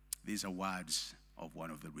 These are words of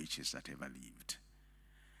one of the richest that ever lived.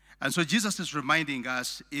 And so Jesus is reminding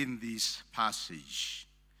us in this passage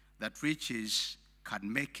that riches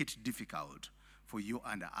can make it difficult for you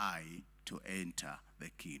and I to enter the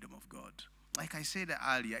kingdom of God. Like I said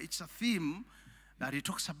earlier, it's a theme that he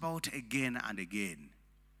talks about again and again.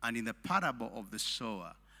 And in the parable of the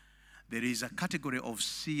sower, there is a category of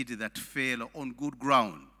seed that fell on good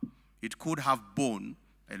ground. It could have borne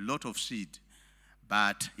a lot of seed,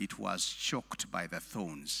 but it was choked by the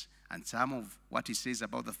thorns. And some of what he says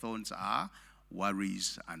about the thorns are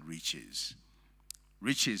worries and riches.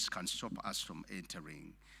 Riches can stop us from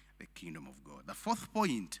entering the kingdom of God. The fourth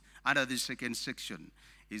point under this second section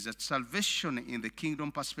is that salvation in the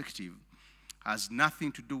kingdom perspective has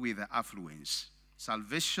nothing to do with the affluence.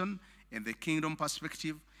 Salvation in the kingdom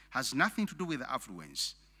perspective has nothing to do with the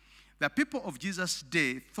affluence. The people of Jesus'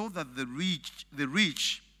 day thought that the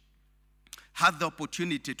rich had the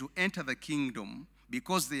opportunity to enter the kingdom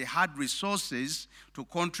because they had resources to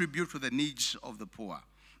contribute to the needs of the poor,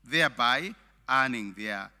 thereby earning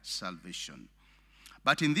their salvation.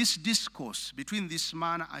 But in this discourse between this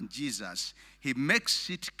man and Jesus, he makes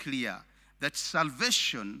it clear that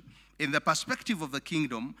salvation in the perspective of the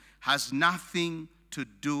kingdom has nothing to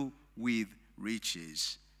do with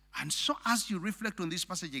riches. And so as you reflect on this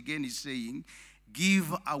passage again, he's saying,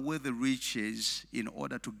 give away the riches in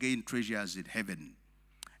order to gain treasures in heaven.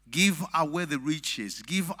 Give away the riches.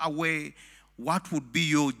 Give away what would be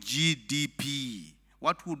your GDP,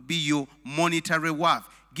 what would be your monetary worth.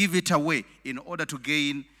 Give it away in order to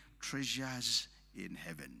gain treasures in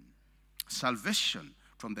heaven. Salvation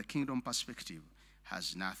from the kingdom perspective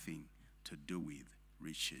has nothing to do with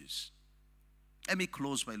riches. Let me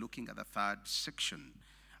close by looking at the third section,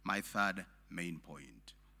 my third main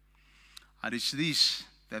point. And it's this,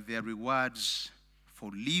 that there are rewards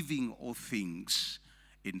for leaving all things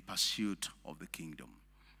in pursuit of the kingdom.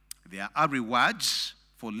 There are rewards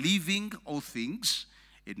for leaving all things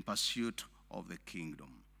in pursuit of the kingdom.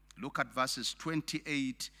 Look at verses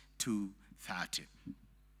 28 to 30.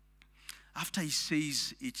 After he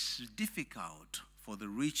says it's difficult for the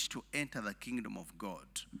rich to enter the kingdom of God,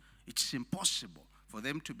 it's impossible for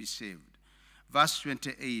them to be saved. Verse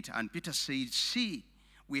 28, and Peter said, see,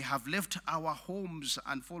 we have left our homes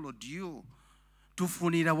and followed you.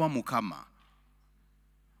 Tufunira wa mukama.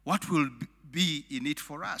 What will be in it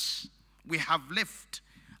for us? We have left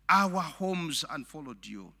our homes and followed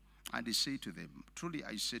you. And he said to them, truly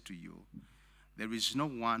I say to you, there is no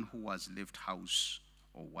one who has left house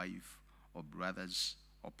or wife or brothers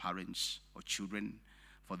or parents or children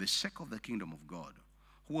for the sake of the kingdom of God,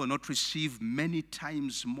 who will not receive many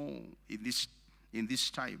times more in this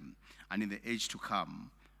time and in the age to come,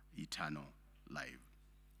 eternal life.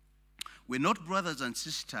 We note, brothers and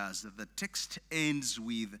sisters, that the text ends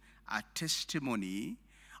with a testimony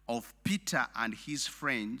of Peter and his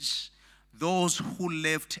friends, those who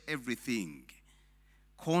left everything.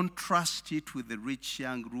 Contrast it with the rich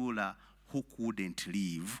young ruler who couldn't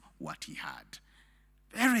leave what he had.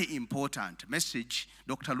 Very important message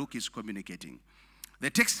Dr. Luke is communicating. The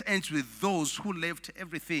text ends with those who left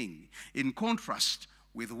everything, in contrast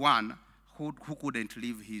with one who couldn't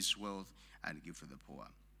leave his wealth and give to the poor.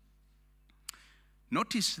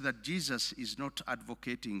 Notice that Jesus is not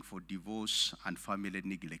advocating for divorce and family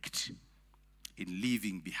neglect in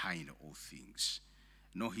leaving behind all things.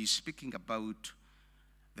 No, he's speaking about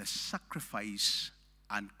the sacrifice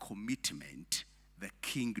and commitment the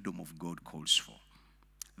kingdom of God calls for.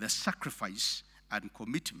 The sacrifice and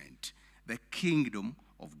commitment the kingdom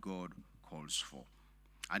of God calls for.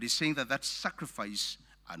 And he's saying that that sacrifice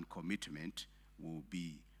and commitment will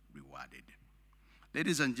be rewarded.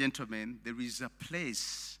 Ladies and gentlemen, there is a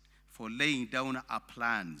place for laying down our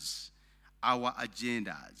plans, our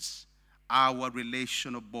agendas, our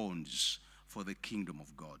relational bonds for the kingdom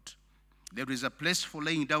of God. There is a place for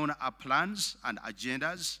laying down our plans and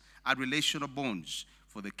agendas and relational bonds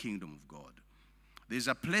for the kingdom of God. There is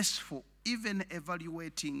a place for even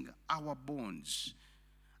evaluating our bonds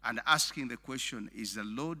and asking the question, is the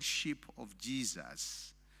lordship of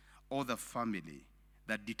Jesus or the family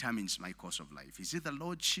that determines my course of life? Is it the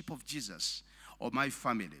lordship of Jesus or my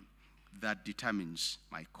family that determines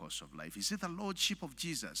my course of life? Is it the lordship of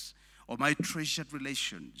Jesus or my treasured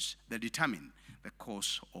relations that determine the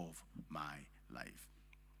course of my life?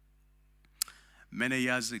 Many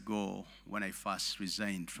years ago, when I first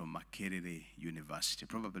resigned from Makerere University,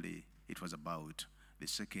 probably it was about the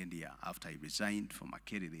second year after I resigned from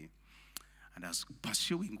Makerere, and I was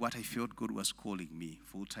pursuing what I felt God was calling me,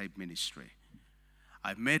 full-time ministry.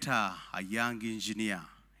 I met a young engineer.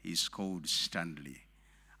 He's called Stanley.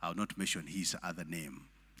 I'll not mention his other name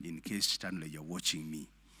in case, Stanley, you're watching me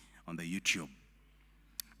on the YouTube.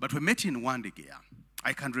 But we met in Wandegear.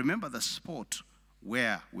 I can remember the spot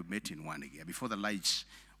where we met in Wandegear before the lights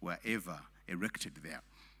were ever erected there.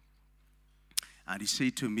 And he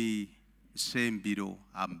said to me, Ssembiro,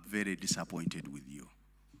 I'm very disappointed with you,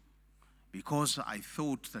 because I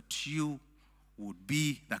thought that you would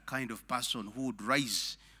be the kind of person who would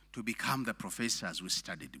rise to become the professors we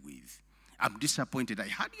studied with. I'm disappointed. I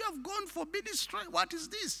heard you have gone for ministry. What is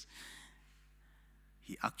this?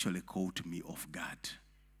 He actually caught me off guard.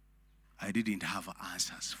 I didn't have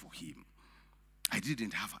answers for him.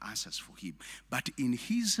 But in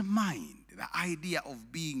his mind, the idea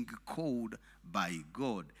of being called by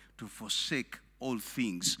God to forsake all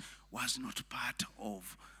things was not part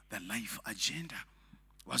of the life agenda.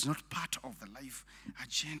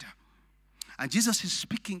 And Jesus is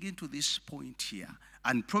speaking into this point here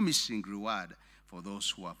and promising reward for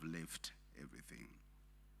those who have left everything.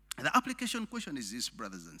 And the application question is this,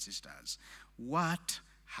 brothers and sisters: what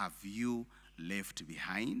have you left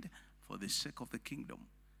behind for the sake of the kingdom?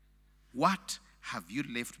 What have you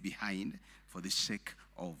left behind for the sake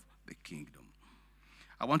of the kingdom?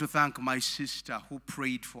 I want to thank my sister who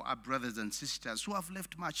prayed for our brothers and sisters who have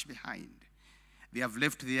left much behind. They have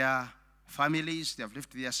left their families, they have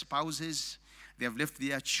left their spouses, they have left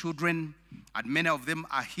their children, and many of them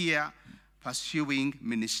are here pursuing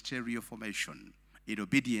ministerial formation in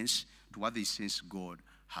obedience to what they sense God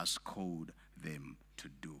has called them to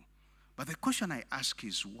do. But the question I ask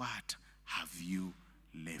is, what have you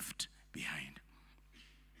left behind?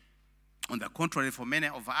 On the contrary, for many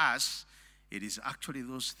of us, it is actually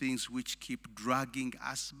those things which keep dragging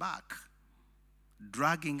us back.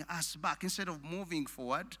 Instead of moving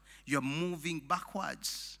forward, you're moving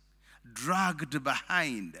backwards, dragged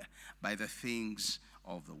behind by the things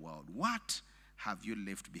of the world. What have you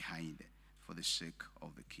left behind for the sake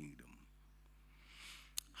of the kingdom?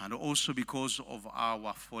 And also, because of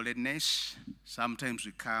our fallenness, sometimes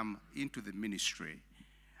we come into the ministry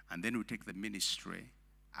and then we take the ministry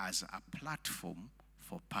as a platform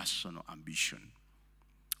for personal ambition.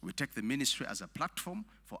 We take the ministry as a platform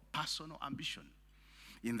for personal ambition.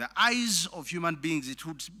 In the eyes of human beings, it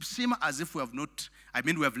would seem as if we have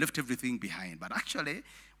left everything behind. But actually,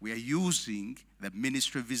 we are using the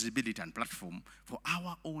ministry visibility and platform for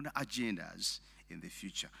our own agendas in the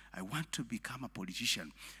future. I want to become a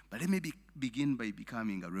politician, but let me begin by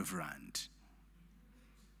becoming a reverend.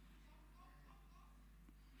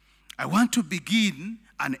 I want to begin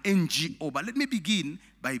an NGO, but let me begin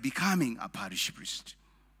by becoming a parish priest.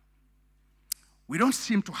 We don't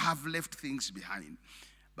seem to have left things behind,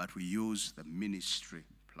 but we use the ministry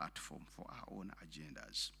platform for our own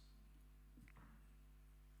agendas.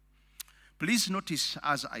 Please notice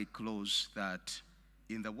as I close that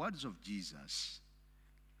in the words of Jesus,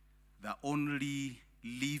 the only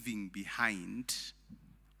leaving behind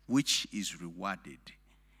which is rewarded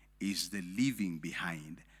is the leaving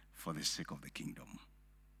behind for the sake of the kingdom.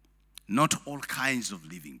 Not all kinds of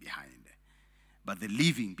leaving behind, but the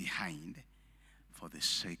leaving behind for the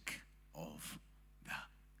sake of the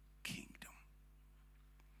kingdom.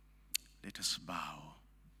 Let us bow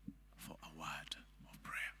for a word of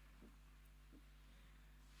prayer.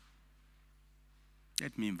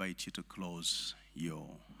 Let me invite you to close your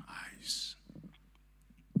eyes.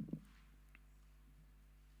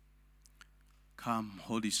 Come,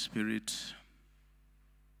 Holy Spirit.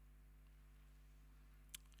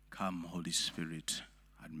 Come, Holy Spirit,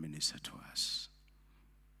 and minister to us.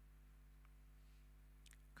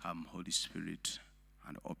 Come, Holy Spirit,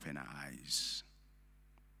 and open our eyes.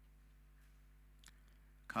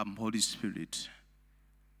 Come, Holy Spirit,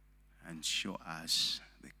 and show us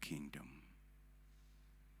the kingdom.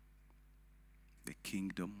 The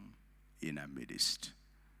kingdom in our midst.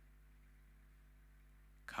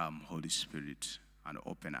 Come, Holy Spirit, and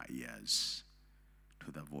open our ears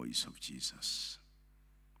to the voice of Jesus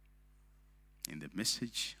in the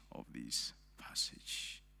message of this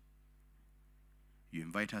passage. You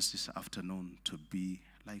invite us this afternoon to be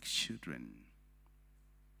like children.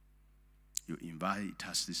 You invite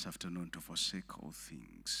us this afternoon to forsake all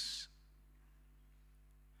things,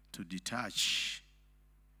 to detach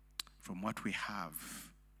from what we have,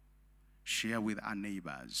 share with our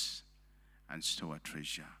neighbors, and store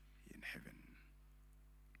treasure in heaven.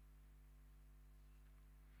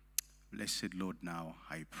 Blessed Lord, now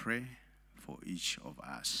I pray for each of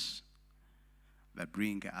us that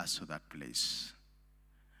bring us to that place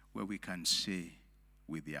where we can say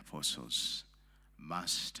with the apostles,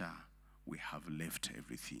 Master, we have left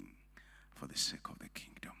everything for the sake of the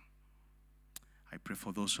kingdom. I pray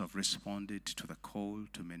for those who have responded to the call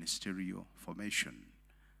to ministerial formation,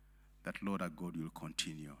 that Lord our God will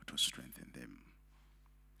continue to strengthen them.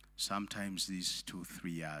 Sometimes these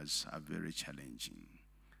 2-3 years are very challenging,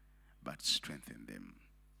 but strengthen them.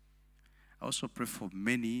 I also pray for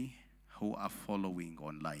many who are following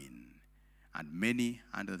online and many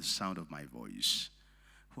under the sound of my voice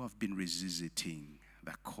who have been revisiting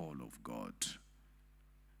the call of God.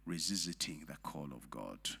 Revisiting the call of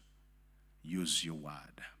God. Use your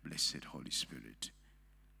word, blessed Holy Spirit,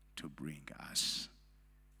 to bring us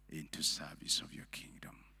into service of your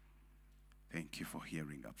kingdom. Thank you for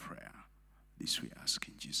hearing our prayer. This we ask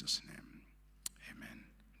in Jesus' name. Amen.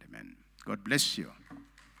 Amen. God bless you.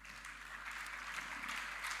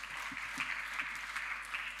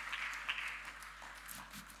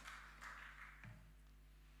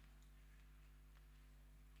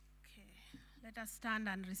 Let us stand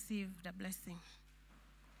and receive the blessing.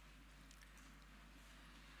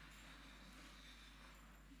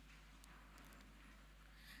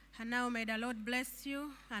 And now may the Lord bless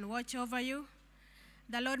you and watch over you.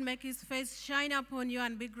 The Lord make his face shine upon you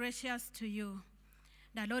and be gracious to you.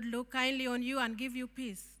 The Lord look kindly on you and give you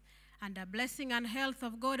peace. And the blessing and health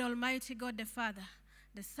of God Almighty, God the Father,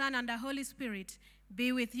 the Son, and the Holy Spirit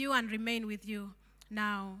be with you and remain with you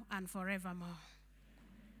now and forevermore.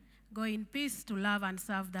 Go in peace to love and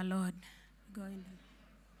serve the Lord. Go in.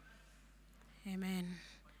 Amen.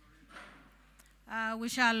 We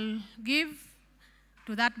shall give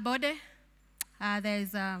to that body. There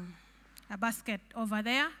is a basket over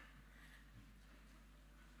there.